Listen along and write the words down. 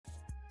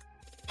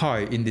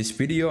Hi, in this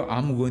video,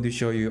 I'm going to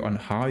show you on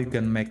how you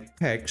can make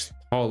text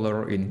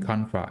taller in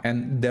Canva.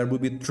 And there will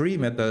be three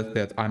methods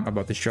that I'm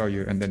about to show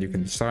you, and then you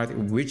can decide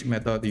which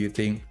method you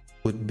think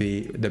would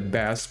be the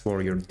best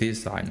for your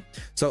design.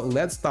 So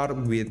let's start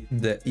with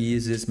the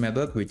easiest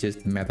method, which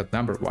is method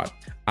number one.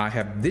 I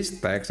have this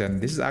text, and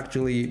this is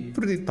actually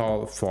pretty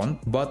tall font,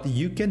 but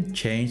you can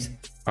change,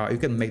 you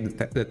can make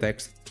the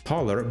text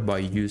taller by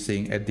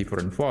using a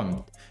different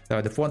font.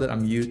 The font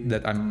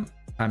that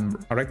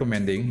I'm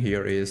recommending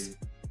here is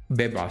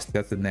Bebas.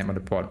 That's the name of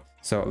the font.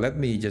 So let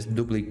me just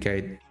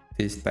duplicate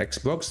this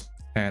text box,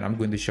 and I'm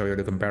going to show you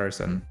the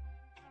comparison.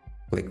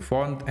 Click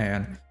font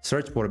and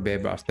search for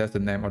Bebas. That's the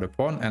name of the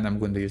font, and I'm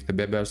going to use the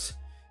Bebas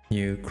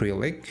New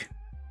Cyrillic,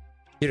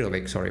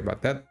 sorry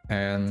about that.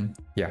 And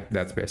yeah,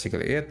 that's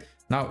basically it.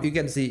 Now you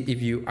can see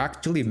if you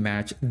actually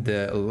match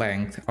the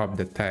length of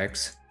the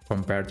text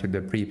compared to the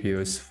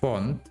previous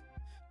font,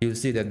 you'll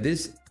see that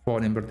this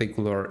font in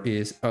particular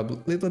is a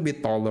little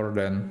bit taller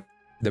than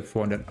the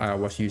font that I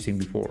was using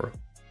before.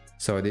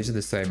 So this is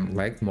the same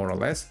length more or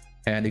less,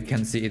 and you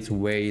can see it's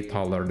way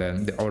taller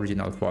than the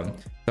original font.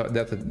 So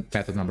that's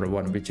method number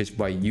one, which is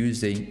by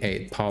using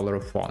a taller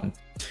font.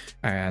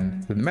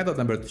 And the method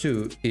number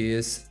two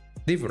is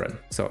different.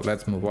 So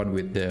let's move on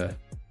with the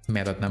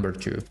method number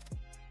two.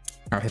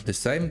 I have the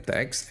same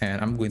text and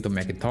I'm going to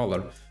make it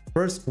taller.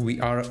 First, we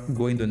are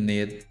going to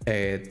need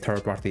a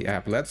third-party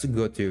app. Let's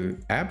go to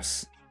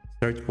apps,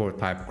 search for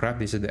Typecraft.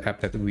 This is the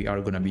app that we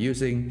are going to be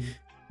using.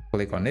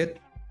 Click on it,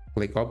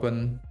 click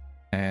open,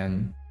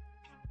 and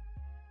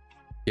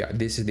yeah,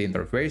 this is the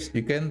interface.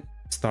 You can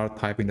start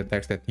typing the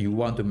text that you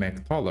want to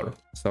make taller.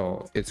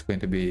 So it's going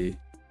to be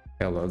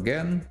hello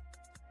again.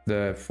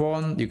 The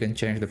font, you can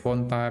change the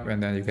font type,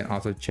 and then you can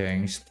also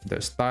change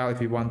the style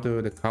if you want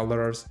to, the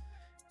colors.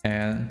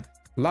 And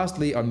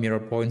lastly, on mirror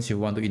points, you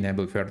want to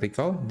enable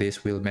vertical.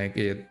 This will make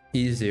it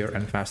easier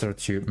and faster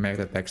to make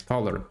the text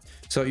taller.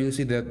 So you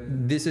see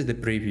that this is the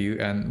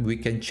preview, and we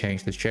can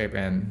change the shape.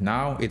 And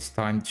now it's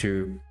time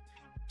to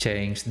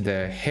change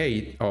the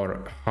height,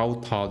 or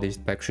how tall this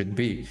text should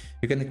be.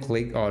 You can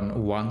click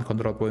on one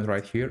control point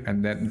right here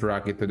and then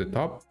drag it to the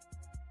top.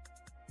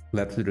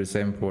 Let's do the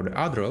same for the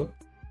other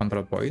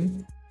control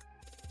point.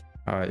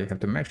 You have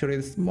to make sure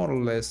it's more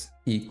or less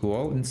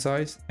equal in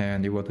size,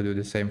 and you want to do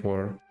the same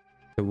for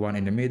the one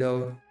in the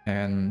middle.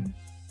 And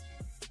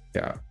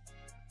yeah,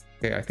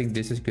 okay, I think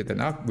this is good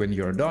enough. When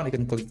you're done, you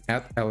can click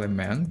add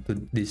element to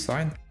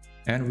design,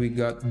 and we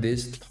got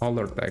this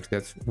taller text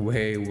that's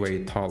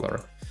way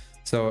taller.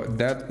 So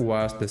that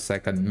was the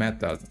second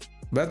method.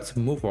 Let's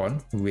move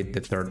on with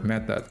the third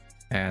method.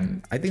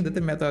 And I think that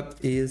the method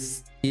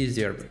is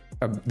easier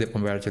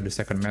compared to the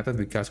second method,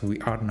 because we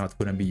are not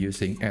going to be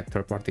using a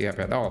third-party app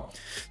at all.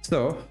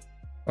 So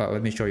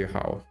let me show you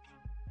how.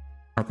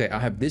 Okay, I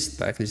have this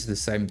text. This is the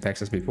same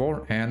text as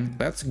before, and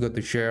let's go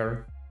to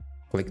share,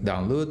 click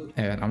download,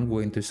 and I'm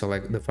going to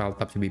select the file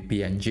type to be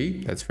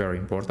PNG. That's very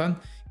important.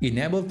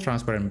 Enable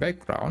transparent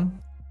background,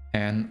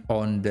 and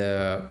on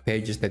the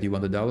pages that you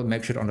want to download,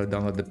 make sure to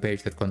download the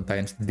page that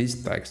contains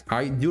this text.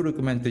 I do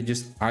recommend to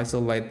just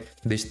isolate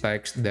this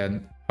text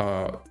then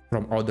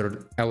from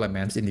other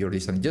elements in your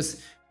design.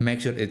 Just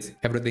make sure it's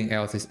everything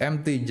else is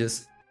empty,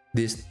 just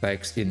this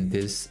text in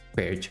this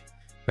page.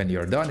 When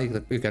you're done,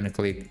 you can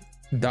click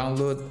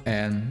download,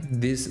 and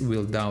this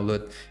will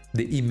download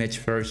the image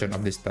version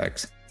of this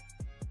text.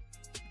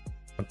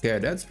 Okay,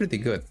 that's pretty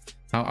good.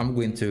 Now I'm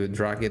going to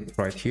drag it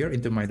right here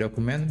into my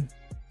document.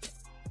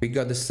 We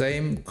got the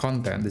same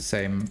content, the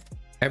same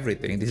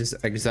everything. This is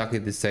exactly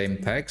the same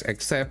text,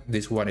 except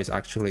this one is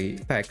actually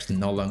text,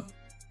 no longer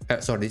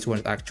this one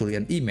is actually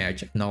an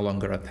image, no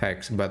longer a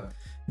text, but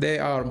they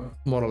are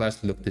more or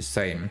less look the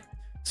same.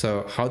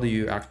 So how do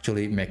you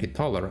actually make it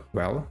taller?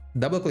 Well,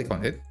 double click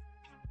on it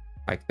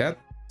like that,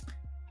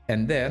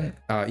 and then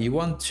you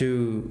want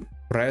to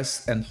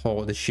press and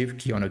hold the shift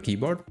key on the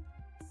keyboard,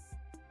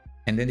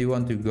 and then you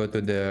want to go to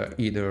the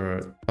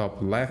either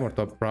top left or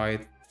top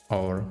right,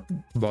 or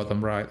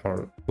bottom right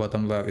or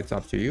bottom left, it's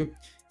up to you.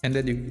 And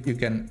then you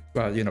can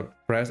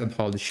press and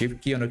hold the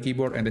shift key on the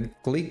keyboard, and then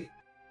click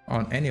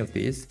on any of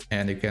these,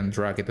 and you can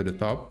drag it to the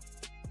top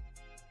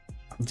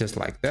just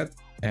like that.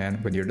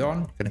 And when you're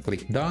done, you can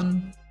click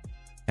done,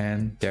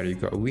 and there you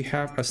go. We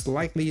have a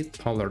slightly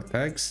taller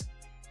text,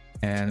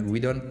 and we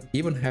don't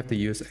even have to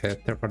use a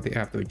third-party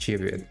app to achieve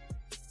it.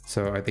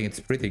 So I think it's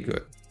pretty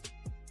good.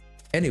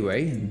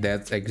 Anyway,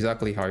 that's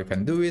exactly how you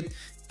can do it.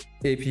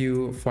 If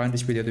you find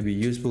this video to be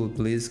useful,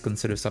 please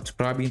consider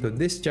subscribing to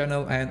this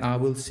channel, and I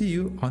will see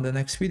you on the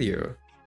next video.